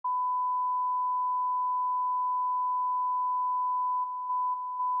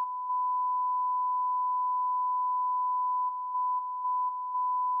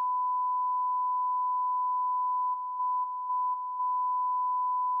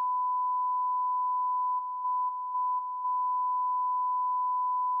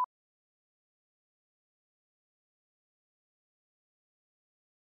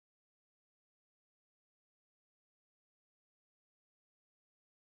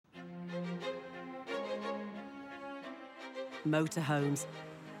Motorhomes.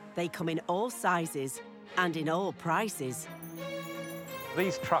 They come in all sizes and in all prices.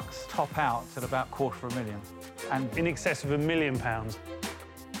 These trucks top out at about $250,000 and in excess of £1 million.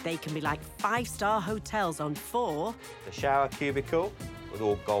 They can be like five-star hotels on 4... The shower cubicle with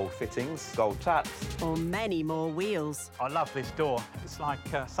all gold fittings, gold taps. Or many more wheels. I love this door. It's like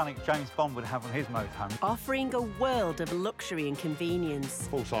something James Bond would have on his motorhome. Offering a world of luxury and convenience.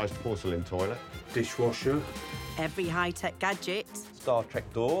 Full-sized porcelain toilet, dishwasher. Every high-tech gadget. Star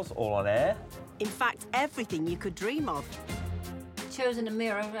Trek doors, all on air. In fact, everything you could dream of. Chosen a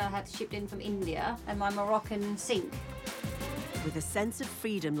mirror I had shipped in from India and my Moroccan sink. With a sense of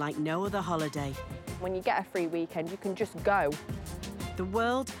freedom like no other holiday. When you get a free weekend, you can just go. The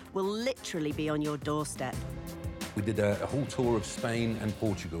world will literally be on your doorstep. We did a whole tour of Spain and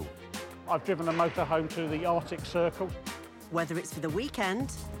Portugal. I've driven a motorhome to the Arctic Circle. Whether it's for the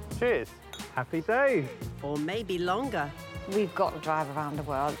weekend... Cheers. Happy days. Or maybe longer. We've got to drive around the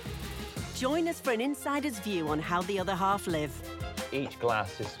world. Join us for an insider's view on how the other half live. Each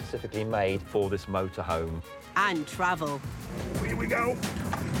glass is specifically made for this motorhome. And travel. Here we go.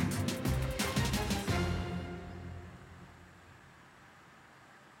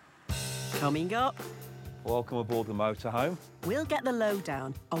 Coming up, Welcome aboard the motorhome. we'll get the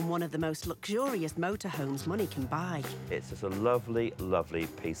lowdown on one of the most luxurious motorhomes money can buy. It's just a lovely, lovely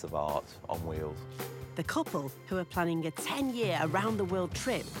piece of art on wheels. The couple who are planning a 10-year around-the-world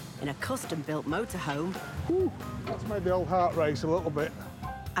trip in a custom-built motorhome, That's made the old heart race a little bit.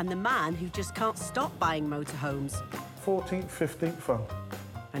 and the man who just can't stop buying motorhomes, 14th, 15th fun.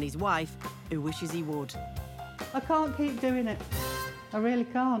 and his wife who wishes he would. I can't keep doing it. I really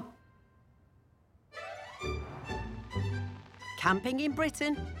can't. Camping in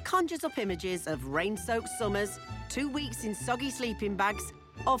Britain conjures up images of rain-soaked summers, 2 weeks in soggy sleeping bags,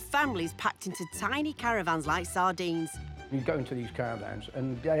 or families packed into tiny caravans like sardines. You'd go into these caravans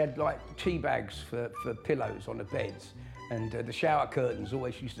and they had like tea bags for pillows on the beds, and the shower curtains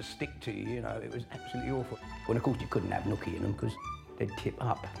always used to stick to you, you know, it was absolutely awful. Well, of course you couldn't have nookie in them because they'd tip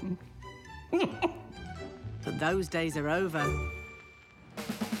up. But those days are over.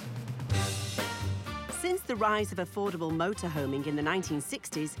 Since the rise of affordable motorhoming in the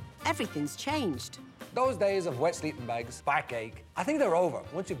 1960s, everything's changed. Those days of wet sleeping bags, backache, I think they're over.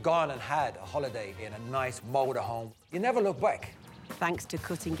 Once you've gone and had a holiday in a nice motorhome, you never look back. Thanks to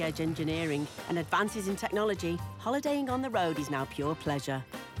cutting-edge engineering and advances in technology, holidaying on the road is now pure pleasure.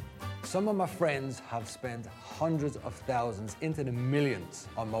 Some of my friends have spent hundreds of thousands into the millions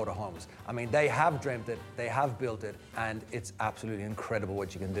on motorhomes. I mean, they have dreamt it, they have built it, and it's absolutely incredible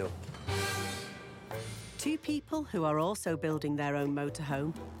what you can do. Two people who are also building their own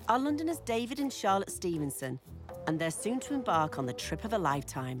motorhome are Londoners David and Charlotte Stevenson, and they're soon to embark on the trip of a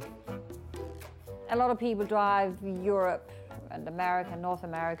lifetime. A lot of people drive Europe and America, North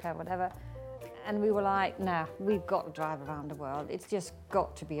America, whatever. And we were like, nah, we've got to drive around the world. It's just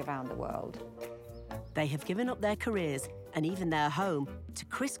got to be around the world. They have given up their careers and even their home to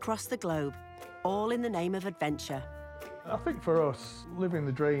crisscross the globe, all in the name of adventure. I think for us, living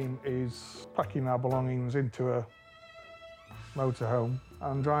the dream is packing our belongings into a motorhome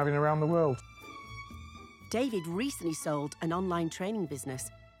and driving around the world. David recently sold an online training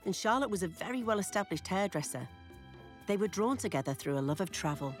business, and Charlotte was a very well-established hairdresser. They were drawn together through a love of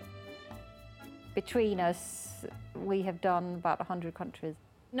travel. Between us, we have done about 100 countries.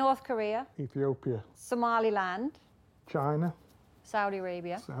 North Korea, Ethiopia, Somaliland, China, Saudi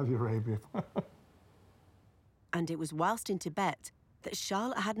Arabia. Saudi Arabia. And it was whilst in Tibet that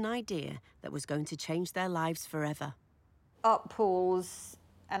Charlotte had an idea that was going to change their lives forever. Up pools,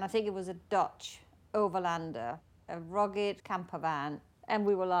 and I think it was a Dutch Overlander, a rugged camper van. And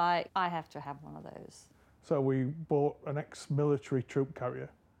we were like, I have to have one of those. So we bought an ex-military troop carrier.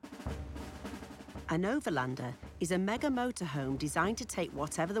 An Overlander is a mega motorhome designed to take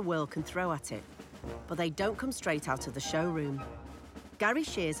whatever the world can throw at it. But they don't come straight out of the showroom. Gary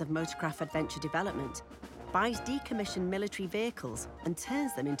Shears of Motorcraft Adventure Development buys decommissioned military vehicles and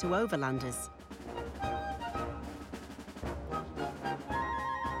turns them into Overlanders.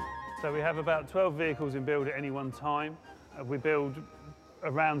 So we have about 12 vehicles in build at any one time. We build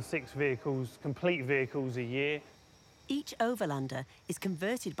around 6 vehicles, complete vehicles a year. Each Overlander is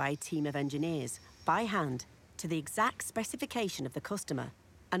converted by a team of engineers, by hand, to the exact specification of the customer,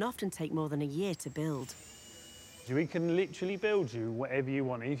 and often take more than a year to build. We can literally build you whatever you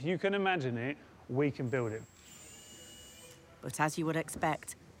want. If you can imagine it, we can build it. But as you would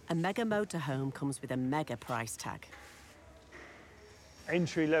expect, a mega motorhome comes with a mega price tag.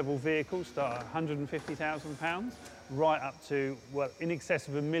 Entry-level vehicles start at £150,000, right up to, well, in excess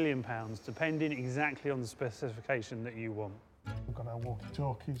of £1 million, depending exactly on the specification that you want. got our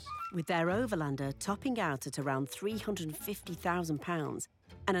walkie-talkies. With their Overlander topping out at around £350,000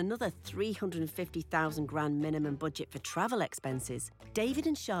 and another 350,000 grand minimum budget for travel expenses, David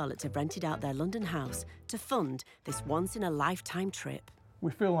and Charlotte have rented out their London house to fund this once-in-a-lifetime trip.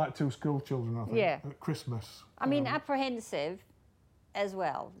 We feel like two school children, I think, at Christmas. I mean, apprehensive as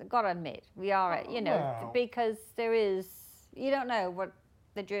well. I've got to admit, we are, you know, because you don't know what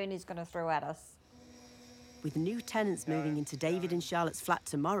the journey's going to throw at us. With new tenants moving into David and Charlotte's flat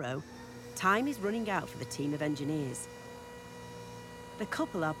tomorrow, time is running out for the team of engineers. The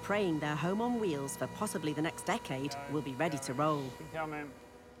couple are praying their home on wheels for possibly the next decade will be ready to roll.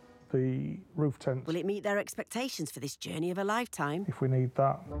 The roof tents. Will it meet their expectations for this journey of a lifetime? If we need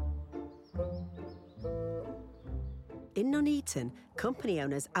that. In Nuneaton, company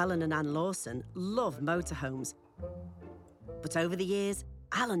owners Alan and Anne Lawson love motorhomes. But over the years,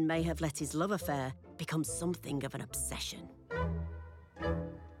 Alan may have let his love affair become something of an obsession.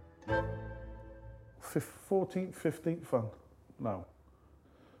 14th, 15th fun? No.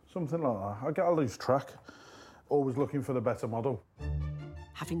 Something like that. I lose track. Always looking for the better model.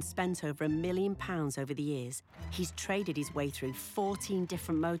 Having spent over £1 million over the years, he's traded his way through 14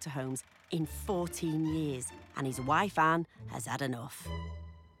 different motorhomes in 14 years, and his wife Anne has had enough.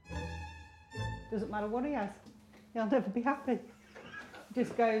 Doesn't matter what he has, he'll never be happy. He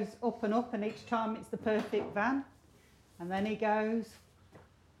just goes up, and each time it's the perfect van. And then he goes,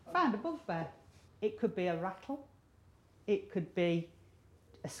 found a bugbear. It could be a rattle, it could be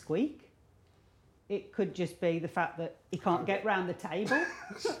a squeak, it could just be the fact that he can't get round the table.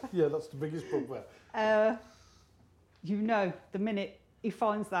 Yeah, that's the biggest bugbear. You know, the minute he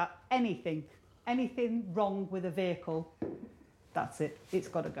finds that anything wrong with a vehicle, that's it, it's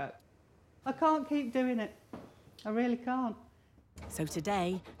got to go. I can't keep doing it. I really can't. So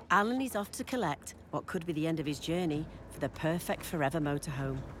today, Alan is off to collect what could be the end of his journey for the perfect forever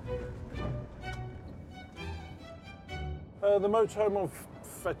motorhome. The motorhome I'm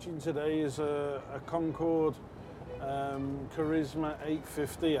fetching today is a Concorde Charisma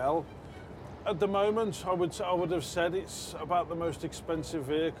 850L. At the moment, I would have said it's about the most expensive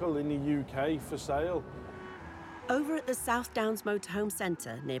vehicle in the UK for sale. Over at the South Downs Motorhome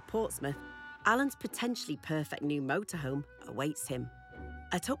Centre near Portsmouth, Alan's potentially perfect new motorhome awaits him.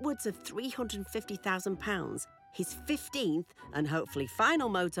 At upwards of £350,000, his 15th and hopefully final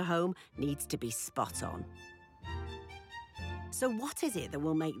motorhome needs to be spot on. So what is it that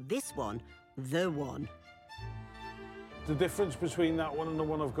will make this one the one? The difference between that one and the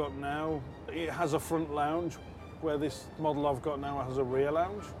one I've got now, it has a front lounge, where this model I've got now has a rear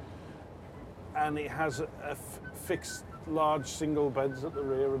lounge. And it has a fixed large single beds at the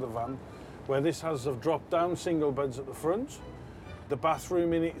rear of the van, where this has a drop-down single beds at the front. The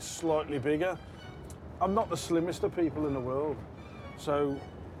bathroom in it is slightly bigger. I'm not the slimmest of people in the world, so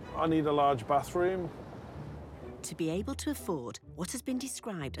I need a large bathroom. To be able to afford what has been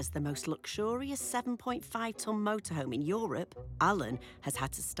described as the most luxurious 7.5-tonne motorhome in Europe, Alan has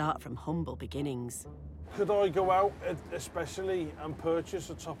had to start from humble beginnings. Could I go out especially and purchase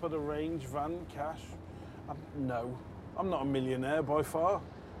a top-of-the-range van cash? No, I'm not a millionaire by far,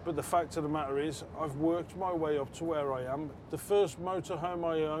 but the fact of the matter is I've worked my way up to where I am. The first motorhome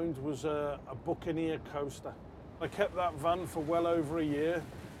I owned was a Buccaneer Coaster. I kept that van for well over a year,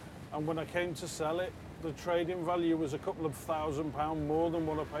 and when I came to sell it, the trading value was a couple of £1,000 more than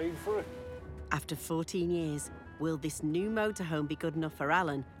what I paid for it. After 14 years, will this new motorhome be good enough for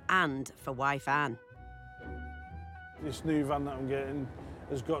Alan and for wife Anne? This new van that I'm getting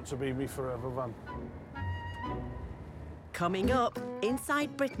has got to be my forever van. Coming up,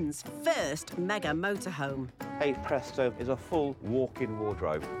 inside Britain's first mega motorhome. Hey presto is a full walk-in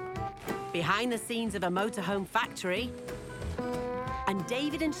wardrobe. Behind the scenes of a motorhome factory. And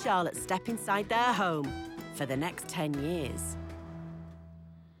David and Charlotte step inside their home for the next 10 years.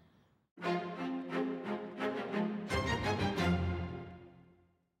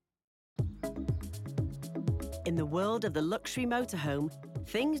 In the world of the luxury motorhome,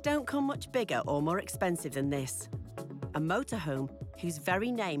 things don't come much bigger or more expensive than this. A motorhome whose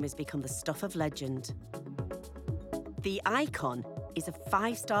very name has become the stuff of legend. The Icon is a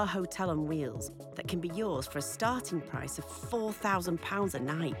 5-star hotel on wheels that can be yours for a starting price of £4,000 a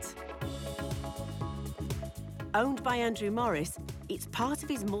night. Owned by Andrew Morris, it's part of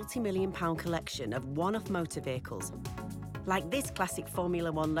his multi-million-pound collection of one-off motor vehicles, like this classic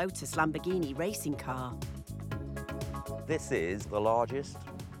Formula One Lotus Lamborghini racing car. This is the largest,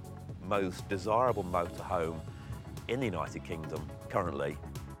 most desirable motorhome in the United Kingdom currently.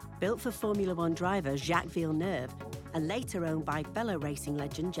 Built for Formula One driver Jacques Villeneuve, and later owned by fellow racing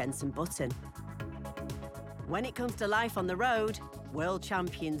legend Jenson Button. When it comes to life on the road, world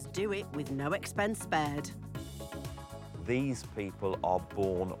champions do it with no expense spared. These people are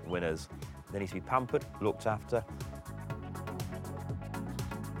born winners. They need to be pampered, looked after.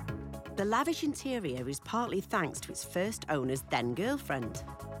 The lavish interior is partly thanks to its first owner's then girlfriend.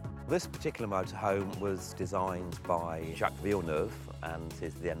 This particular motorhome was designed by Jacques Villeneuve and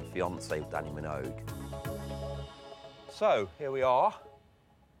his then fiancée, Danny Minogue. So, here we are.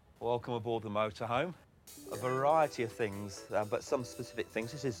 Welcome aboard the motorhome. A variety of things, but some specific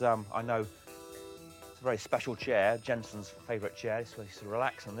things. This is, I know, it's a very special chair, Jensen's favourite chair, so he's to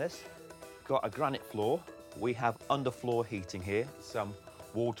relax on this. Got a granite floor. We have underfloor heating here, some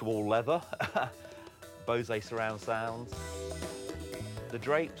wall-to-wall leather, Bose surround sound. The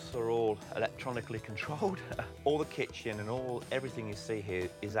drapes are all electronically controlled. All the kitchen and everything you see here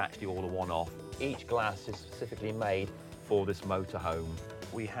is actually all a one-off. Each glass is specifically made for this motorhome.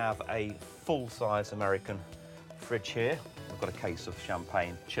 We have a full-size American fridge here. We've got a case of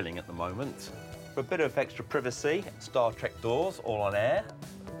champagne chilling at the moment. For a bit of extra privacy, Star Trek doors, all on air.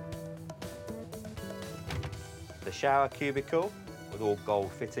 The shower cubicle with all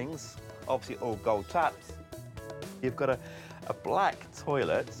gold fittings, obviously all gold taps. You've got a black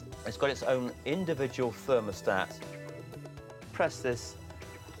toilet. It's got its own individual thermostat. Press this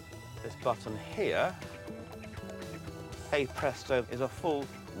button here. Hey presto, is a full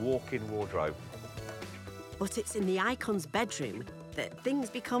walk-in wardrobe. But it's in the Icon's bedroom that things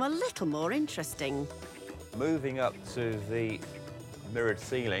become a little more interesting. Moving up to the mirrored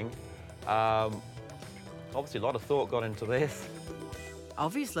ceiling, obviously a lot of thought got into this.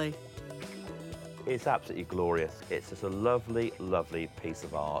 Obviously. It's absolutely glorious. It's just a lovely, lovely piece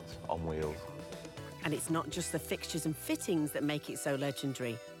of art on wheels. And it's not just the fixtures and fittings that make it so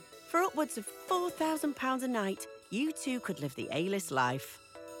legendary. For upwards of £4,000 a night, you too could live the A-list life.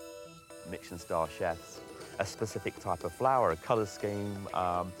 Michelin star chefs, a specific type of flower, a colour scheme,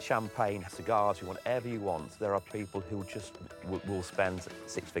 champagne, cigars, whatever you want. There are people who just will spend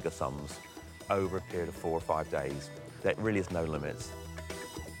six-figure sums over a period of 4 or 5 days. There really is no limits.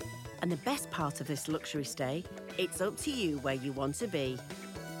 And the best part of this luxury stay, it's up to you where you want to be.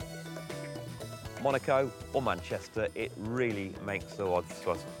 Monaco or Manchester, it really makes no odds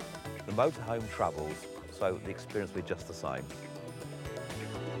to us. The motorhome travels, so the experience will be just the same.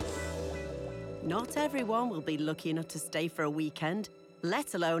 Not everyone will be lucky enough to stay for a weekend,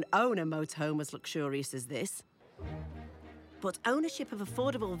 let alone own a motorhome as luxurious as this. But ownership of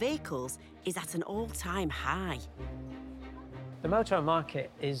affordable vehicles is at an all-time high. The motorhome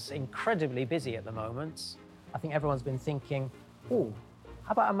market is incredibly busy at the moment. I think everyone's been thinking, oh,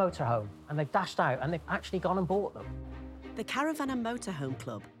 how about a motorhome? And they've dashed out and they've actually gone and bought them. The Caravan and Motorhome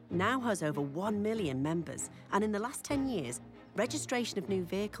Club now has over 1 million members, and in the last 10 years, registration of new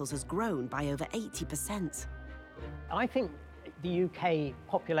vehicles has grown by over 80%. I think the UK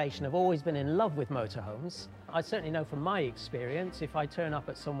population have always been in love with motorhomes. I certainly know from my experience, if I turn up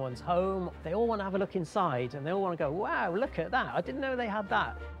at someone's home, they all want to have a look inside and they all want to go, wow, look at that. I didn't know they had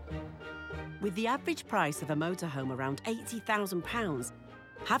that. With the average price of a motorhome around £80,000,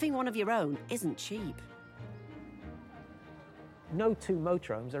 having one of your own isn't cheap. No two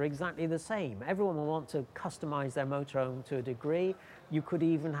motorhomes are exactly the same. Everyone will want to customise their motorhome to a degree. You could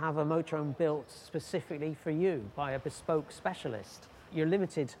even have a motorhome built specifically for you by a bespoke specialist. You're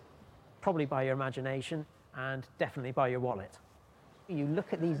limited probably by your imagination and definitely by your wallet. You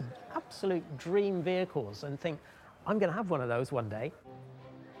look at these absolute dream vehicles and think, I'm going to have one of those one day.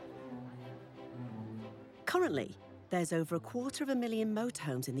 Currently, there's over 250,000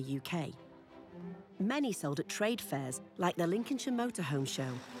 motorhomes in the UK. Many sold at trade fairs like the Lincolnshire Motorhome Show.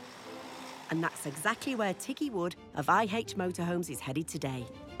 And that's exactly where Tiggy Wood of IH Motorhomes is headed today.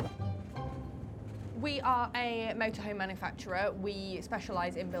 We are a motorhome manufacturer. We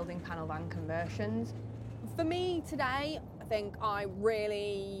specialise in building panel van conversions. For me today, I think I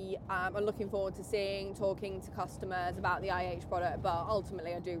really am looking forward to talking to customers about the IH product, but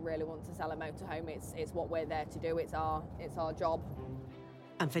ultimately I do really want to sell a motorhome. It's what we're there to do, it's our job.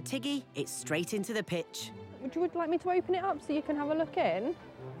 And for Tiggy, it's straight into the pitch. Would you like me to open it up so you can have a look in?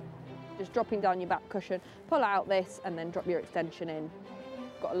 Just dropping down your back cushion, pull out this and then drop your extension in.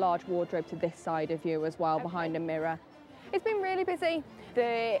 Got a large wardrobe to this side of you as well, behind a mirror. It's been really busy.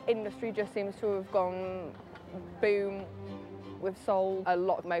 The industry just seems to have gone boom. We've sold a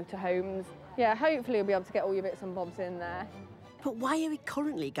lot of motorhomes. Yeah, hopefully we'll be able to get all your bits and bobs in there. But why are we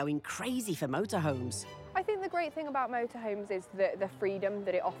currently going crazy for motorhomes? I think the great thing about motorhomes is the freedom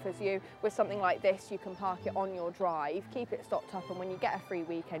that it offers you. With something like this, you can park it on your drive, keep it stocked up, and when you get a free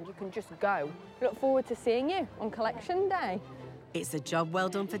weekend, you can just go. Look forward to seeing you on collection day. It's a job well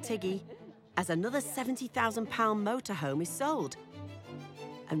done for Tiggy. as another £70,000 motorhome is sold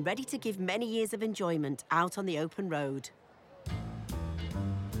and ready to give many years of enjoyment out on the open road.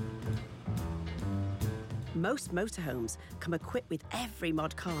 Most motorhomes come equipped with every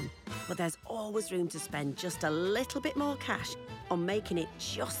mod con, but there's always room to spend just a little bit more cash on making it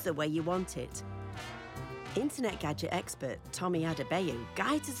just the way you want it. Internet gadget expert Tommy Adebayo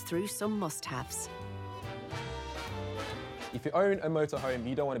guides us through some must-haves. If you own a motorhome,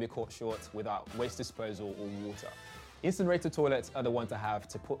 you don't want to be caught short without waste disposal or water. Incinerator toilets are the one to have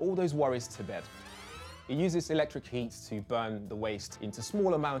to put all those worries to bed. It uses electric heat to burn the waste into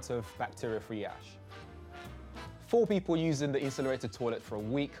small amounts of bacteria-free ash. 4 people using the incinerator toilet for a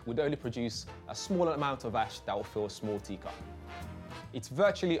week would only produce a small amount of ash that will fill a small teacup. It's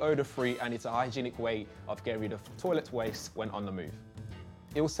virtually odor-free and it's a hygienic way of getting rid of toilet waste when on the move.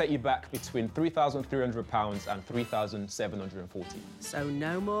 It will set you back between £3,300 and £3,740. So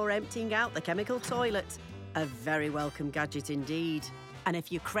no more emptying out the chemical toilet. A very welcome gadget indeed. And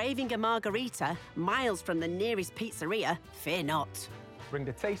if you're craving a margarita miles from the nearest pizzeria, fear not. Bring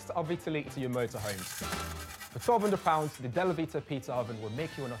the taste of Italy to your motorhomes. For £1,200, the Della Vita pizza oven will make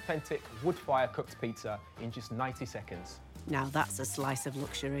you an authentic wood-fire cooked pizza in just 90 seconds. Now that's a slice of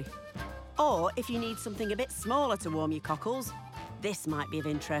luxury. Or if you need something a bit smaller to warm your cockles, this might be of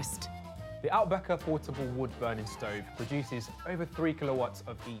interest. The Outbacker portable wood-burning stove produces over 3 kilowatts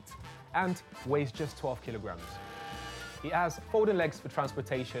of heat and weighs just 12 kilograms. It has folding legs for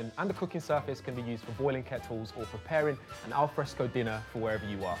transportation and the cooking surface can be used for boiling kettles or preparing an al fresco dinner for wherever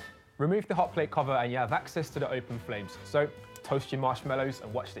you are. Remove the hot plate cover and you have access to the open flames, so toast your marshmallows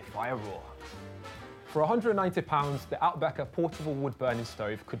and watch the fire roar. For £190, the Outbacker portable wood-burning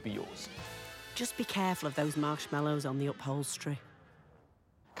stove could be yours. Just be careful of those marshmallows on the upholstery.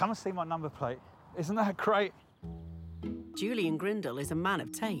 Come and see my number plate. Isn't that great? Julian Grindle is a man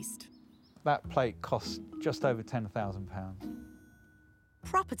of taste. That plate costs just over £10,000.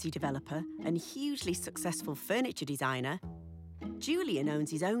 Property developer and hugely successful furniture designer, Julian owns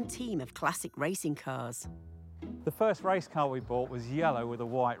his own team of classic racing cars. The first race car we bought was yellow with a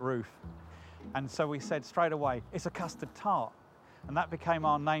white roof. And so we said straight away, it's a custard tart. And that became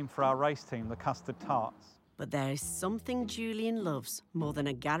our name for our race team, the Custard Tarts. But there is something Julian loves more than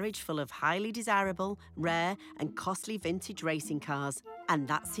a garage full of highly desirable, rare and costly vintage racing cars, and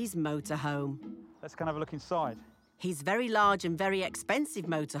that's his motorhome. Let's go and have a look inside. His very large and very expensive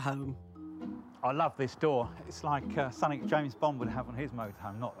motorhome. I love this door. It's like something James Bond would have on his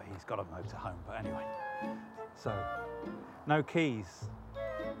motorhome. Not that he's got a motorhome, but anyway. So, no keys.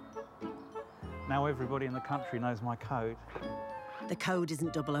 Now everybody in the country knows my code. The code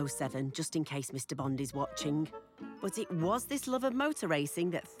isn't 007, just in case Mr. Bond is watching. But it was this love of motor racing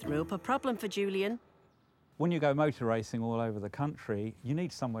that threw up a problem for Julian. When you go motor racing all over the country, you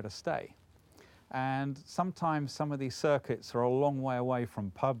need somewhere to stay. And sometimes some of these circuits are a long way away from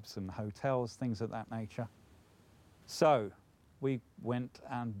pubs and hotels, things of that nature. So we went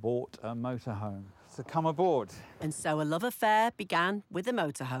and bought a motorhome. So come aboard. And so a love affair began with the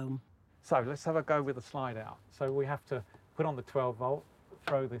motorhome. So let's have a go with the slide out. So we have to put on the 12 volt,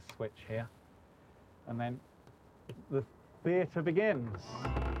 throw this switch here, and then the theatre begins.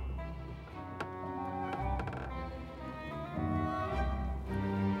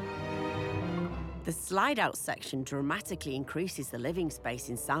 The slide-out section dramatically increases the living space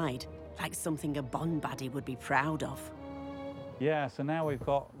inside, like something a Bond baddie would be proud of. Yeah, so now we've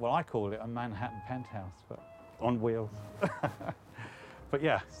got, well, I call it a Manhattan penthouse, but on wheels. But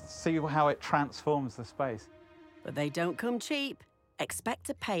yeah, see how it transforms the space. But they don't come cheap. Expect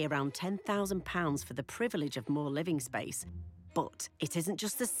to pay around £10,000 for the privilege of more living space. But it isn't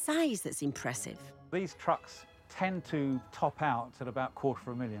just the size that's impressive. These trucks tend to top out at about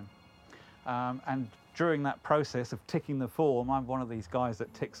 £250,000. And during that process of ticking the form, I'm one of these guys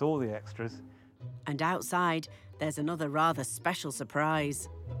that ticks all the extras. And outside, there's another rather special surprise.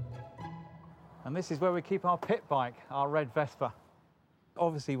 And this is where we keep our pit bike, our red Vespa.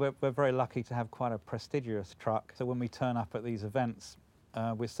 Obviously, we're very lucky to have quite a prestigious truck. So when we turn up at these events,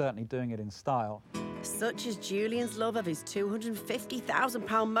 we're certainly doing it in style. Such as Julian's love of his £250,000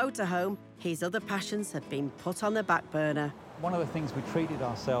 motorhome, his other passions have been put on the back burner. One of the things we treated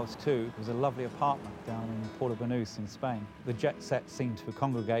ourselves to was a lovely apartment down in Puerto Banús in Spain. The jet set seem to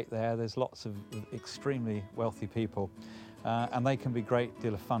congregate there. There's lots of extremely wealthy people, and they can be a great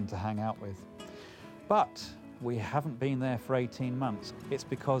deal of fun to hang out with. But we haven't been there for 18 months. It's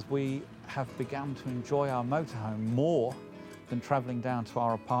because we have begun to enjoy our motorhome more than travelling down to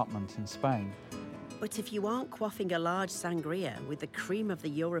our apartment in Spain. But if you aren't quaffing a large sangria with the cream of the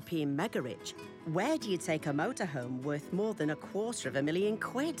European mega-rich, where do you take a motorhome worth more than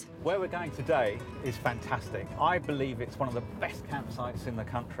 £250,000? Where we're going today is fantastic. I believe it's one of the best campsites in the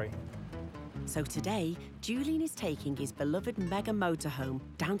country. So today, Julian is taking his beloved mega motorhome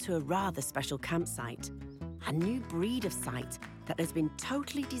down to a rather special campsite. A new breed of site that has been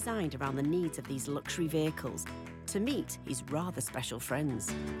totally designed around the needs of these luxury vehicles to meet his rather special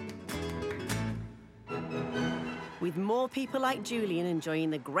friends. With more people like Julian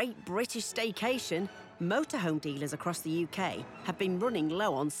enjoying the great British staycation, motorhome dealers across the UK have been running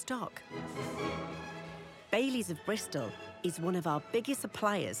low on stock. Bailey's of Bristol is one of our biggest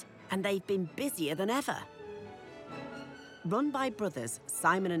suppliers, and they've been busier than ever. Run by brothers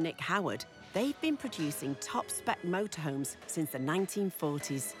Simon and Nick Howard, they've been producing top-spec motorhomes since the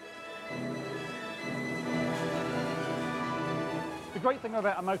 1940s. The great thing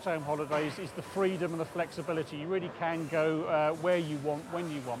about a motorhome holidays is the freedom and the flexibility. You really can go where you want,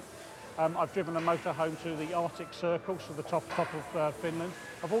 when you want. I've driven a motorhome to the Arctic Circle, so the top of Finland.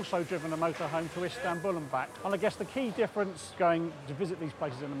 I've also driven a motorhome to Istanbul and back. And I guess the key difference going to visit these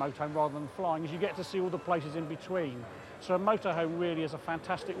places in a motorhome rather than flying is you get to see all the places in between. So a motorhome really is a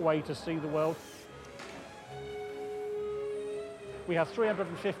fantastic way to see the world. We have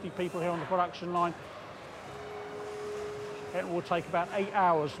 350 people here on the production line. It will take about 8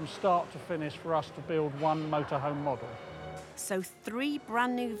 hours from start to finish for us to build one motorhome model. So 3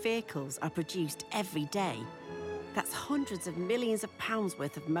 brand new vehicles are produced every day. That's hundreds of millions of pounds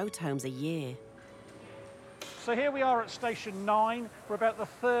worth of motorhomes a year. So here we are at station 9. We're about the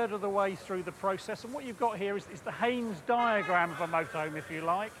third of the way through the process. And what you've got here is the Haynes diagram of a motorhome, if you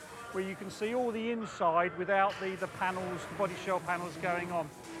like, where you can see all the inside without the panels, the body shell panels going on.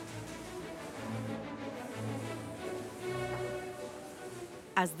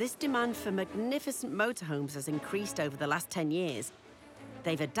 As this demand for magnificent motorhomes has increased over the last 10 years,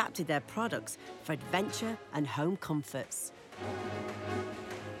 they've adapted their products for adventure and home comforts.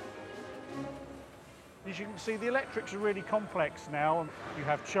 As you can see, the electrics are really complex now. You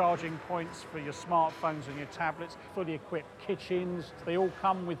have charging points for your smartphones and your tablets, fully equipped kitchens. They all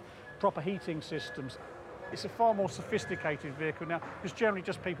come with proper heating systems. It's a far more sophisticated vehicle now, because generally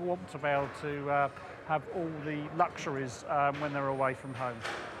just people want to be able to have all the luxuries when they're away from home.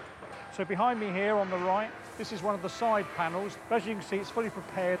 So behind me here on the right, this is one of the side panels. As you can see, it's fully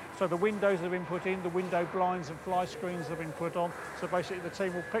prepared. So the windows have been put in, the window blinds and fly screens have been put on. So basically the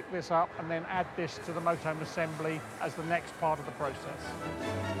team will pick this up and then add this to the motorhome assembly as the next part of the process.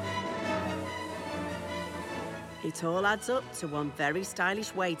 It all adds up to one very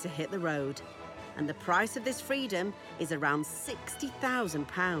stylish way to hit the road. And the price of this freedom is around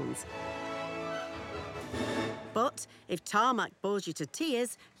 £60,000. But if tarmac bores you to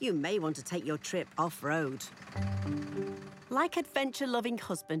tears, you may want to take your trip off-road. Like adventure-loving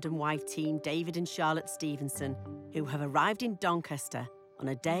husband and wife team David and Charlotte Stevenson, who have arrived in Doncaster on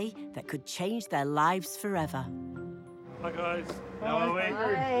a day that could change their lives forever. Hi guys, how are we?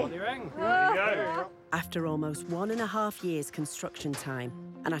 Hi. What do you reckon? There you go. After almost 1.5 years construction time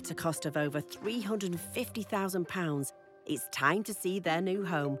and at a cost of over £350,000, it's time to see their new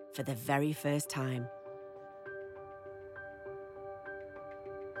home for the very first time.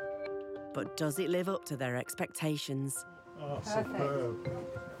 But does it live up to their expectations? Oh, superb.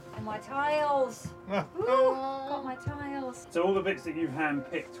 And my tiles. Ooh, got my tiles. So all the bits that you've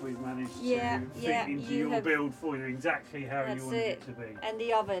hand-picked, we've managed to fit into your build for you exactly how you wanted it to be. And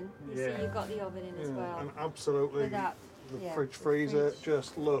the oven. You see, you've got the oven in as well. And absolutely, Without, the fridge freezer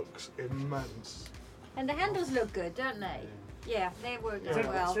just looks immense. And the handles look good, don't they? Yeah, they work as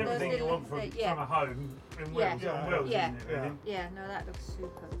well. It's everything you want from a home in Wales, isn't it, really? Yeah, no, that looks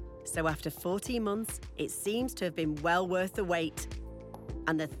super. So after 14 months, it seems to have been well worth the wait.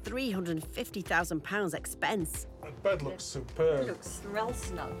 And the £350,000 expense. The bed looks superb. It looks real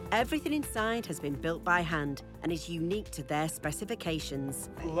snug. Everything inside has been built by hand and is unique to their specifications.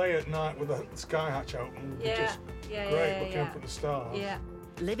 Lay at night with the sky hatch open, just great looking up at the stars. Yeah.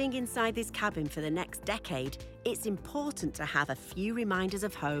 Living inside this cabin for the next decade, it's important to have a few reminders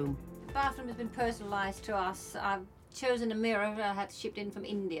of home. The bathroom has been personalised to us. I've chosen a mirror that I had shipped in from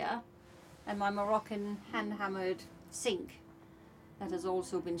India, and my Moroccan hand-hammered sink that has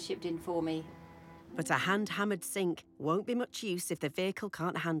also been shipped in for me. But a hand-hammered sink won't be much use if the vehicle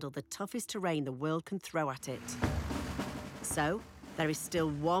can't handle the toughest terrain the world can throw at it. So, there is still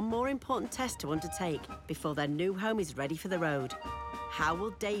one more important test to undertake before their new home is ready for the road. How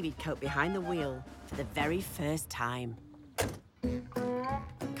will David cope behind the wheel for the very first time?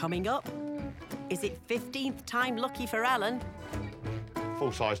 Coming up, is it 15th time lucky for Ellen?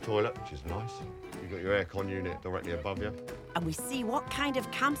 Full-size toilet, which is nice. You You've got your aircon unit directly above you. And we see what kind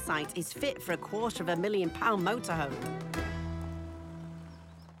of campsite is fit for a £250,000 motorhome.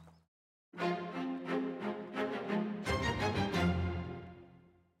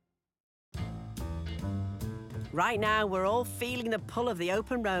 Right now, we're all feeling the pull of the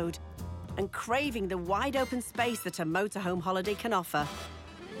open road and craving the wide open space that a motorhome holiday can offer.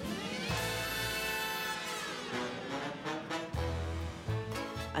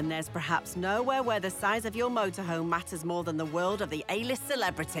 And there's perhaps nowhere where the size of your motorhome matters more than the world of the A-list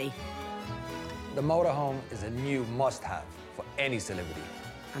celebrity. The motorhome is a new must-have for any celebrity.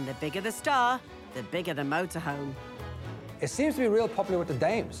 And the bigger the star, the bigger the motorhome. It seems to be real popular with the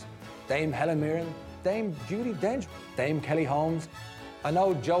dames. Dame Helen Mirren, Dame Judi Dench, Dame Kelly Holmes. I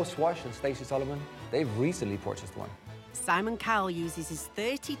know Joe Swash and Stacey Sullivan, they've recently purchased one. Simon Cowell uses his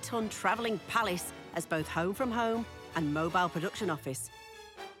 30-ton travelling palace as both home from home and mobile production office.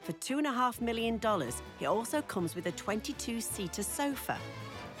 For $2.5 million, it also comes with a 22-seater sofa.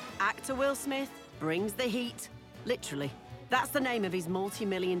 Actor Will Smith brings the heat, literally. That's the name of his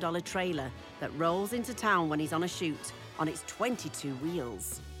multi-million-dollar trailer that rolls into town when he's on a shoot on its 22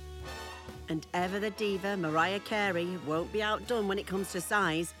 wheels. And ever the diva, Mariah Carey, won't be outdone when it comes to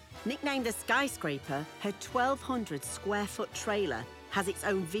size. Nicknamed the Skyscraper, her 1,200-square-foot trailer has its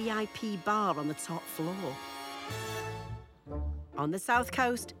own VIP bar on the top floor. On the South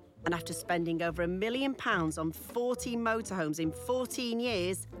Coast, and after spending over £1 million on 14 motorhomes in 14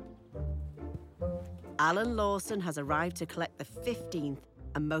 years, Alan Lawson has arrived to collect the 15th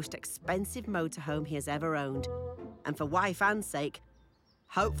and most expensive motorhome he has ever owned. And for wife Anne's sake,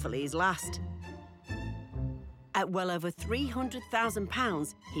 hopefully his last. At well over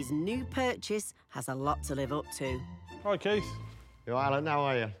 £300,000, his new purchase has a lot to live up to. Hi, Keith. Yo, Alan, how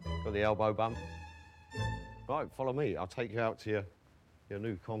are you? Got the elbow bump? Right, follow me. I'll take you out to your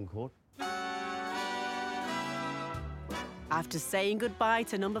new Concorde. After saying goodbye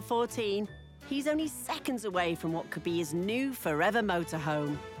to number 14, he's only seconds away from what could be his new forever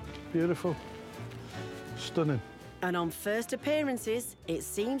motorhome. Beautiful. Stunning. And on first appearances, it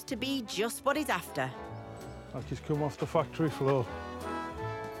seems to be just what he's after. Like he's come off the factory floor.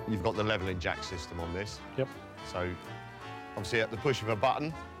 You've got the levelling jack system on this. Yep. So, obviously, at the push of a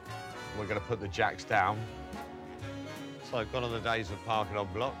button, we're going to put the jacks down. So, gone are the days of parking on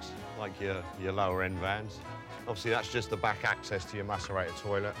blocks, like your lower-end vans. Obviously, that's just the back access to your macerator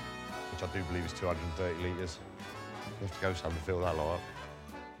toilet, which I do believe is 230 litres. You have to go somewhere to fill that lot up.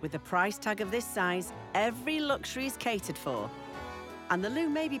 With a price tag of this size, every luxury is catered for. And the loo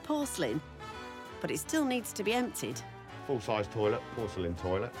may be porcelain, but it still needs to be emptied. Full-size toilet, porcelain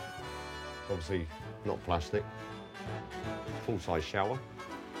toilet. Obviously, not plastic. Full-size shower,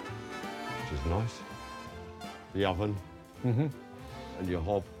 which is nice. The oven, and your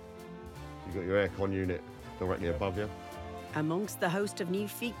hob. You've got your aircon unit directly above you. Amongst the host of new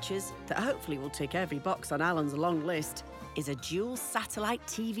features that hopefully will tick every box on Alan's long list is a dual satellite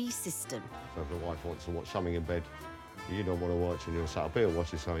TV system. So if the wife wants to watch something in bed you don't want to watch and you're sat up here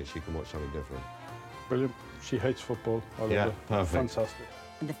watching something, she can watch something different. Brilliant. She hates football. I love it. Perfect. Fantastic.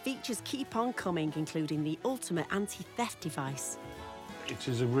 And the features keep on coming, including the ultimate anti-theft device. It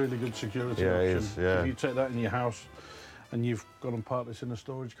is a really good security option. It is, yeah. If you take that in your house and you've got and park this in a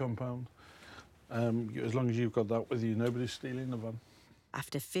storage compound, as long as you've got that with you, nobody's stealing the van.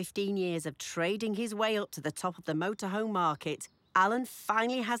 After 15 years of trading his way up to the top of the motorhome market, Alan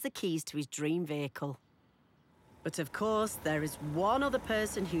finally has the keys to his dream vehicle. But of course, there is one other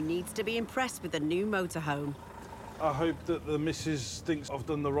person who needs to be impressed with the new motorhome. I hope that the missus thinks I've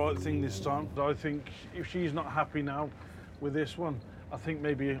done the right thing this time. I think if she's not happy now with this one, I think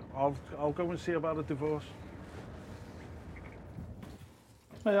maybe I'll go and see about a divorce.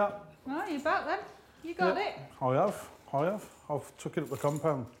 Yeah. Oh, you're back then. You got it. I have. I've took it up the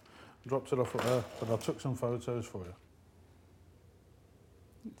compound, dropped it off up there, but I took some photos for you.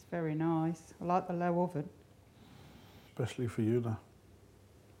 It's very nice. I like the low oven. Especially for you now.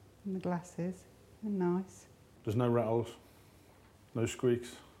 And the glasses. They're nice. There's no rattles, no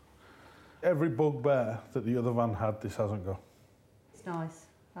squeaks. Every bugbear that the other van had, this hasn't got. It's nice.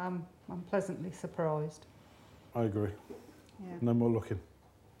 I'm pleasantly surprised. I agree. Yeah. No more looking.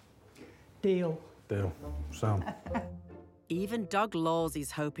 Deal. Deal. Sound. Even Doug Laws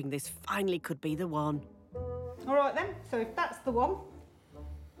is hoping this finally could be the one. All right then, so if that's the one,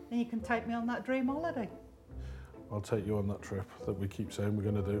 then you can take me on that dream holiday. I'll take you on that trip that we keep saying we're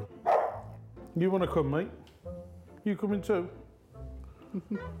going to do. You want to come, mate? You coming too?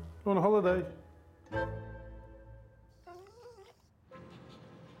 You on a holiday?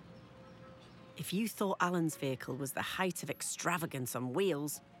 If you thought Alan's vehicle was the height of extravagance on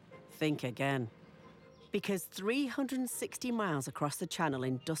wheels, think again. Because 360 miles across the channel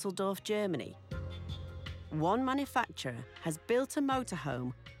in Dusseldorf, Germany, one manufacturer has built a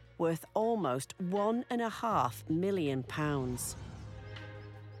motorhome worth almost £1.5 million.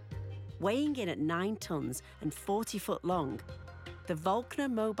 Weighing in at 9 tonnes and 40 foot long, the Volkner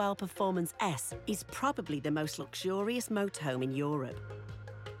Mobile Performance S is probably the most luxurious motorhome in Europe.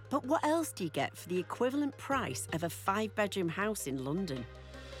 But what else do you get for the equivalent price of a 5-bedroom house in London?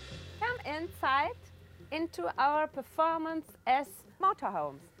 Come inside into our Performance S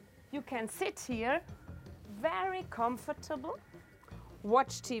motorhomes. You can sit here very comfortable,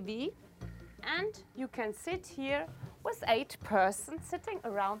 watch TV, and you can sit here with 8 persons sitting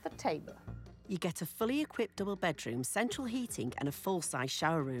around the table. You get a fully equipped double bedroom, central heating and a full-size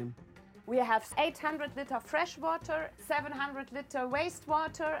shower room. We have 800-litre fresh water, 700-litre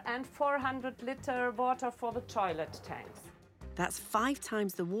wastewater and 400-litre water for the toilet tanks. That's 5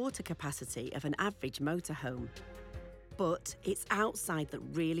 times the water capacity of an average motorhome. But it's outside that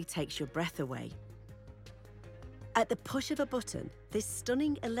really takes your breath away. At the push of a button, this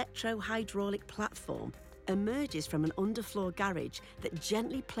stunning electro-hydraulic platform emerges from an underfloor garage that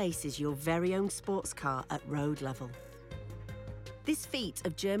gently places your very own sports car at road level. This feat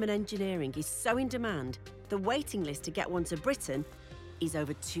of German engineering is so in demand, the waiting list to get one to Britain is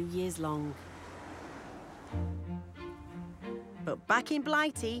over 2 years long. But back in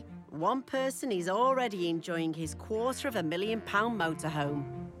Blighty, one person is already enjoying his £250,000 motorhome.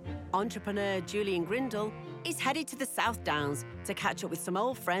 Entrepreneur Julian Grindle is headed to the South Downs to catch up with some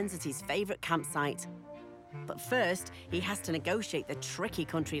old friends at his favourite campsite. But first, he has to negotiate the tricky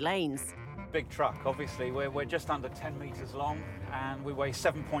country lanes. Big truck, obviously. We're just under 10 metres long and we weigh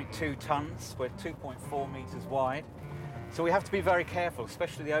 7.2 tonnes. We're 2.4 metres wide. So we have to be very careful,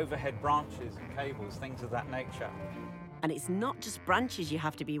 especially the overhead branches and cables, things of that nature. And it's not just branches you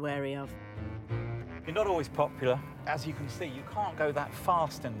have to be wary of. You're not always popular. As you can see, you can't go that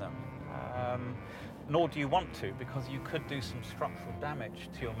fast in them. Nor do you want to, because you could do some structural damage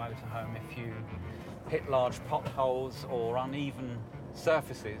to your motorhome if you hit large potholes or uneven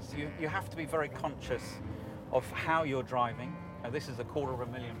surfaces. You have to be very conscious of how you're driving. Now, this is a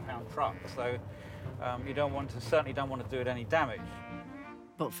 £250,000 truck, so you certainly don't want to do it any damage.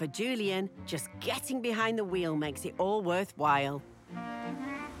 But for Julian, just getting behind the wheel makes it all worthwhile.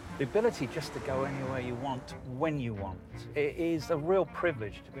 The ability just to go anywhere you want, when you want, it is a real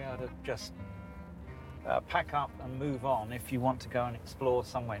privilege to be able to just pack up and move on if you want to go and explore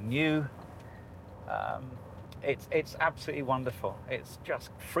somewhere new. It's absolutely wonderful. It's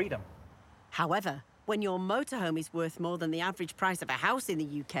just freedom. However, when your motorhome is worth more than the average price of a house in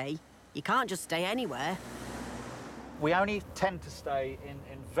the UK, you can't just stay anywhere. We only tend to stay in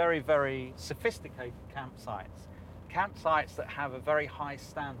very, very sophisticated campsites. Campsites that have a very high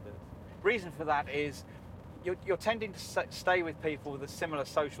standard. Reason for that is you're tending to stay with people with a similar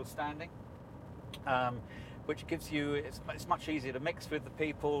social standing, which gives you, it's much easier to mix with the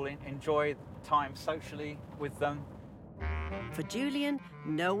people, enjoy time socially with them. For Julian,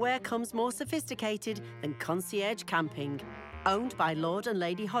 nowhere comes more sophisticated than concierge camping, owned by Lord and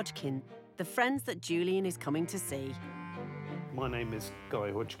Lady Hodgkin, the friends that Julian is coming to see. My name is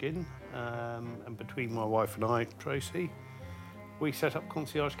Guy Hodgkin, and between my wife and I, Tracy, we set up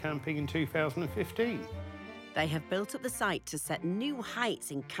concierge camping in 2015. They have built up the site to set new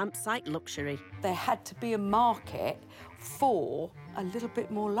heights in campsite luxury. There had to be a market for a little bit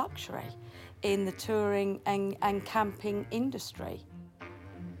more luxury in the touring and camping industry.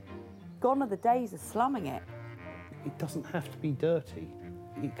 Gone are the days of slumming it. It doesn't have to be dirty.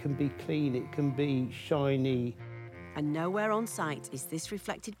 It can be clean, it can be shiny. And nowhere on site is this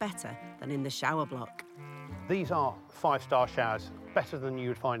reflected better than in the shower block. These are 5-star showers, better than you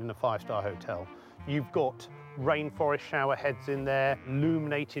would find in a 5-star hotel. You've got rainforest shower heads in there,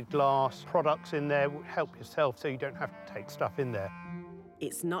 illuminated glass products in there. Help yourself so you don't have to take stuff in there.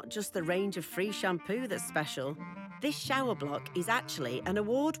 It's not just the range of free shampoo that's special. This shower block is actually an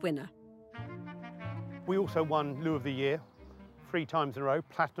award winner. We also won Loo of the Year 3 times in a row,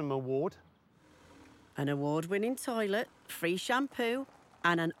 Platinum Award. An award-winning toilet, free shampoo,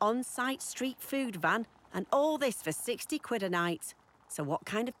 and an on-site street food van, and all this for 60 quid a night. So what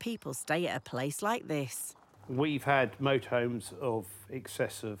kind of people stay at a place like this? We've had motorhomes of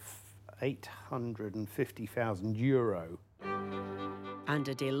excess of €850,000. And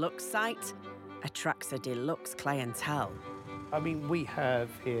a deluxe site attracts a deluxe clientele. I mean, we have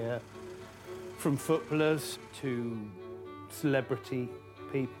here from footballers to celebrity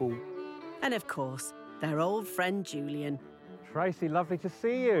people. And of course, their old friend Julian. Tracy, lovely to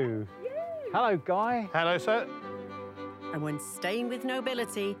see you. Hello, Guy. Hello, sir. And when staying with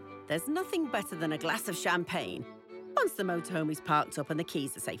nobility, There's nothing better than a glass of champagne once the motorhome is parked up and the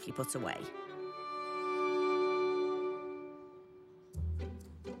keys are safely put away.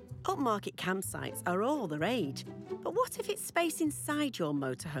 Upmarket campsites are all the rage, but what if it's space inside your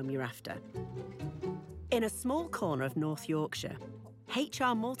motorhome you're after? In a small corner of North Yorkshire,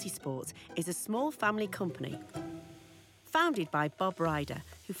 HR Multisport is a small family company founded by Bob Ryder,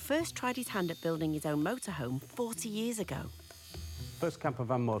 who first tried his hand at building his own motorhome 40 years ago. First camper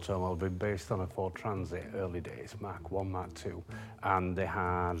van motorhome will be based on a Ford Transit early days, Mark 1, Mark 2, and they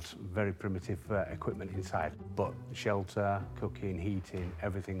had very primitive equipment inside, but shelter, cooking, heating,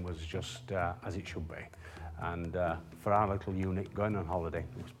 everything was just as it should be. And for our little unit, going on holiday,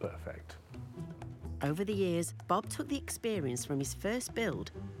 it was perfect. Over the years, Bob took the experience from his first build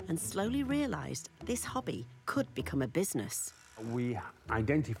and slowly realised this hobby could become a business. We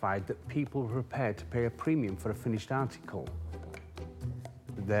identified that people were prepared to pay a premium for a finished article.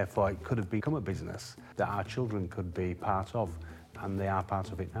 Therefore, it could have become a business that our children could be part of, and they are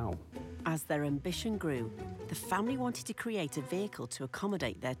part of it now. As their ambition grew, the family wanted to create a vehicle to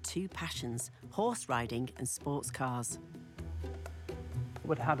accommodate their two passions, horse riding and sports cars.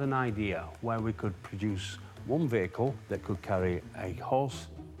 We'd had an idea where we could produce one vehicle that could carry a horse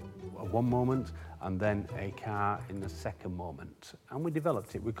at one moment and then a car in the second moment. And we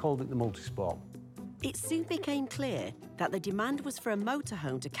developed it. We called it the Multisport. It soon became clear that the demand was for a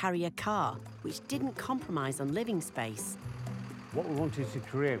motorhome to carry a car, which didn't compromise on living space. What we wanted to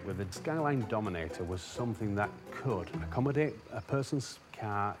create with the Skyline Dominator was something that could accommodate a person's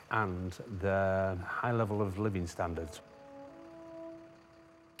car and the high level of living standards.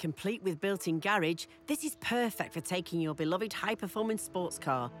 Complete with built-in garage, this is perfect for taking your beloved high-performance sports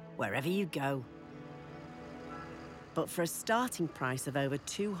car wherever you go. But for a starting price of over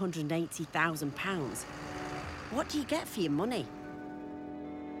 £280,000, what do you get for your money?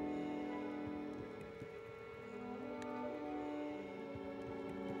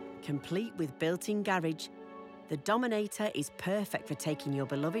 Complete with built-in garage, the Dominator is perfect for taking your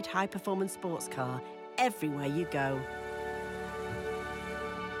beloved high-performance sports car everywhere you go.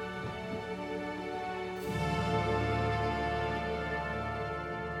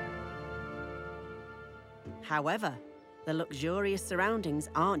 However, the luxurious surroundings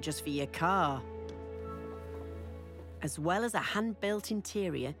aren't just for your car. As well as a hand-built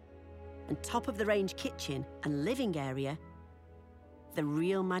interior and top-of-the-range kitchen and living area, the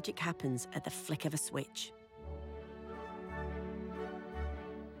real magic happens at the flick of a switch.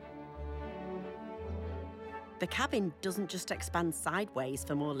 The cabin doesn't just expand sideways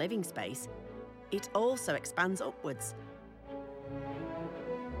for more living space, it also expands upwards,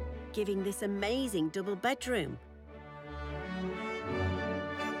 giving this amazing double bedroom.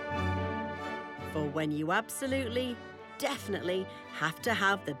 For when you absolutely, definitely have to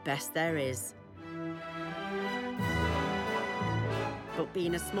have the best there is. But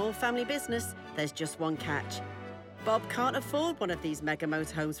being a small family business, there's just one catch. Bob can't afford one of these mega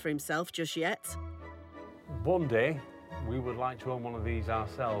motorhomes for himself just yet. One day, we would like to own one of these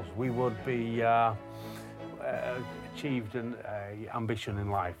ourselves. We would be achieved an ambition in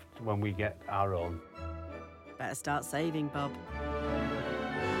life when we get our own. Better start saving, Bob.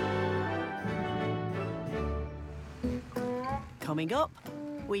 Coming up,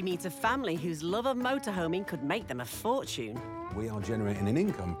 we meet a family whose love of motorhoming could make them a fortune. We are generating an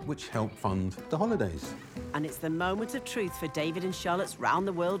income which help fund the holidays. And it's the moment of truth for David and Charlotte's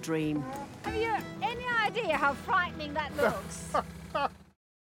round-the-world dream. Have you any idea how frightening that looks?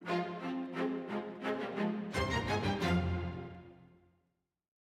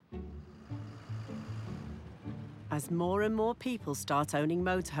 As more and more people start owning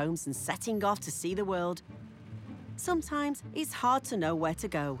motorhomes and setting off to see the world, sometimes it's hard to know where to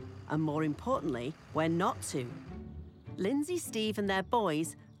go, and more importantly, where not to. Lindsay, Steve and their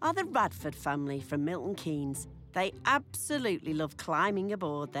boys are the Radford family from Milton Keynes. They absolutely love climbing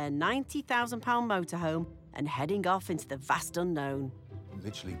aboard their £90,000 motorhome and heading off into the vast unknown.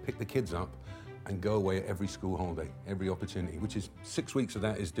 Literally pick the kids up and go away every school holiday, every opportunity, which is 6 weeks of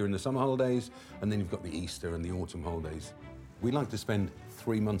that is during the summer holidays, and then you've got the Easter and the autumn holidays. We like to spend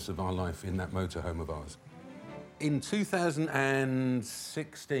 3 months of our life in that motorhome of ours. In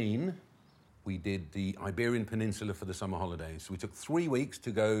 2016, we did the Iberian Peninsula for the summer holidays. We took 3 weeks to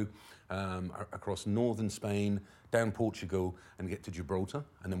go across northern Spain, down Portugal, and get to Gibraltar.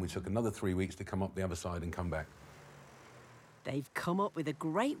 And then we took another 3 weeks to come up the other side and come back. They've come up with a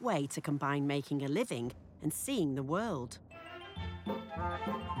great way to combine making a living and seeing the world.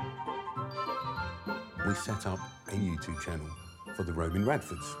 We set up a YouTube channel for the Roaming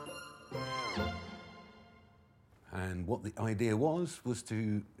Radfords. And what the idea was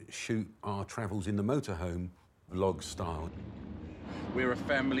to shoot our travels in the motorhome vlog style. We're a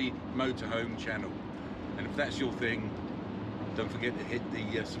family motorhome channel, and if that's your thing, don't forget to hit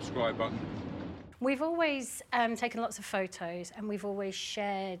the subscribe button. We've always taken lots of photos, and we've always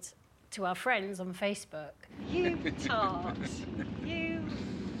shared to our friends on Facebook. You tart. You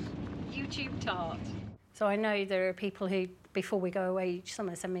YouTube tart. So I know there are people who, before we go away,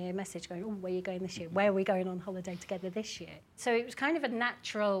 someone send me a message going, oh, where are you going this year? Where are we going on holiday together this year? So it was kind of a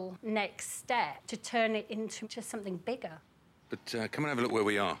natural next step to turn it into just something bigger. But come and have a look where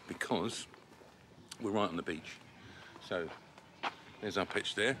we are, because we're right on the beach. So there's our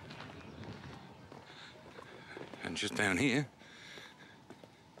pitch there. And just down here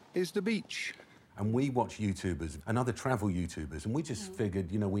is the beach. And we watch YouTubers and other travel YouTubers, and we just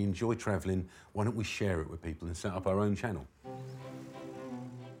figured, you know, we enjoy travelling, why don't we share it with people and set up our own channel?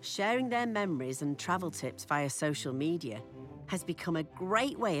 Sharing their memories and travel tips via social media has become a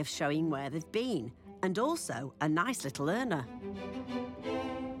great way of showing where they've been, and also a nice little earner.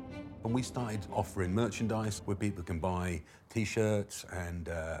 And we started offering merchandise where people can buy T-shirts and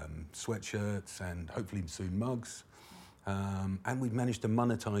sweatshirts and hopefully soon mugs. And we've managed to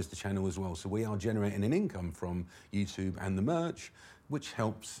monetize the channel as well. So we are generating an income from YouTube and the merch, which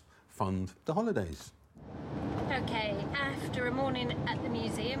helps fund the holidays. Okay, after a morning at the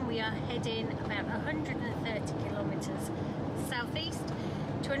museum, we are heading about 130 kilometres southeast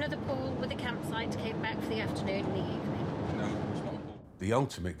to another pool with a campsite to come back for the afternoon and the evening. No, it's not a pool. The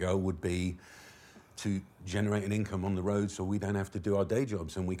ultimate goal would be to generate an income on the road so we don't have to do our day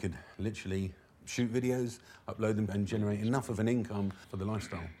jobs and we could literally shoot videos, upload them and generate enough of an income for the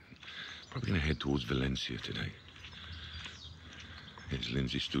lifestyle. Probably going to head towards Valencia today. It's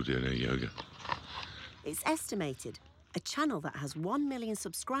Lindsay's studio there, yoga. It's estimated a channel that has 1 million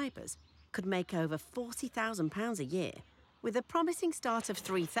subscribers could make over £40,000 a year. With a promising start of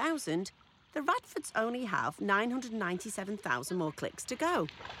 3,000, the Radfords only have 997,000 more clicks to go.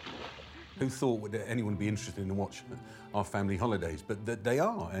 Who thought would anyone be interested in watch our family holidays? But they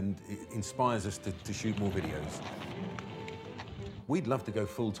are, and it inspires us to shoot more videos. We'd love to go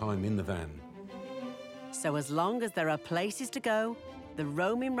full-time in the van. So as long as there are places to go, the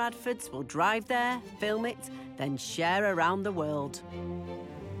roaming Radfords will drive there, film it, then share around the world.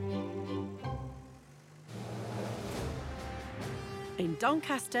 In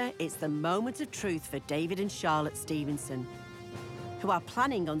Doncaster, it's the moment of truth for David and Charlotte Stevenson, who are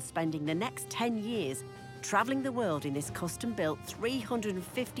planning on spending the next 10 years travelling the world in this custom-built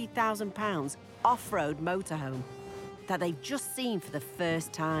 £350,000 off-road motorhome that they've just seen for the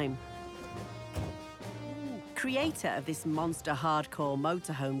first time. Creator of this monster hardcore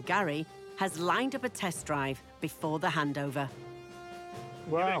motorhome, Gary, has lined up a test drive before the handover.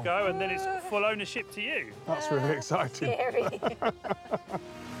 Wow. Give it a go, and then it's full ownership to you. That's really exciting.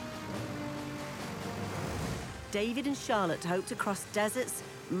 David and Charlotte hope to cross deserts,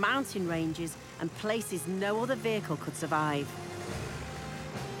 mountain ranges, and places no other vehicle could survive.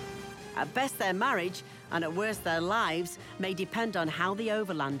 At best, their marriage, and at worst, their lives, may depend on how the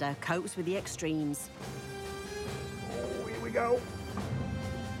Overlander copes with the extremes. Oh, here we go.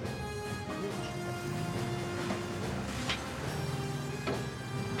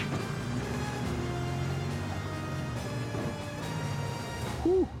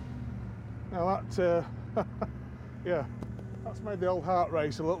 Whew. Now that, yeah, that's made the old heart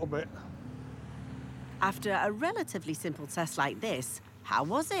race a little bit. After a relatively simple test like this, how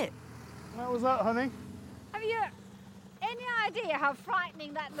was it? How was that, honey? Have you any idea how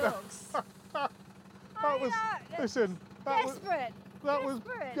frightening that looks? That was, listen, that desperate. That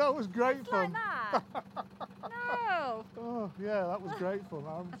was great fun. Like that. No. Oh yeah, that was great fun.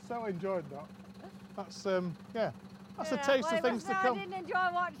 I so enjoyed that. That's yeah, that's a taste of things to come. I didn't enjoy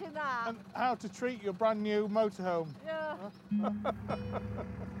watching that. And how to treat your brand new motorhome. Yeah.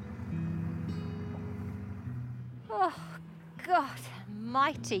 Oh, God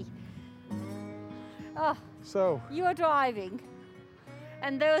almighty. Oh. So. You are driving,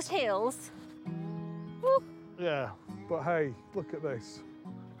 and those hills. Woo. Yeah, but hey, look at this.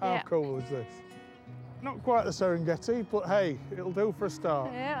 How Yeah. cool is this? Not quite the Serengeti, but hey, it'll do for a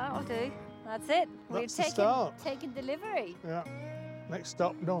start. Yeah, that'll do. That's it. That's the start. taking delivery. Yeah. Next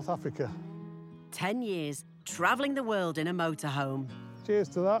stop, North Africa. 10 years, travelling the world in a motorhome. Cheers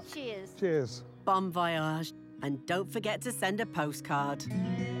to that. Cheers. Cheers. Bon voyage. And don't forget to send a postcard.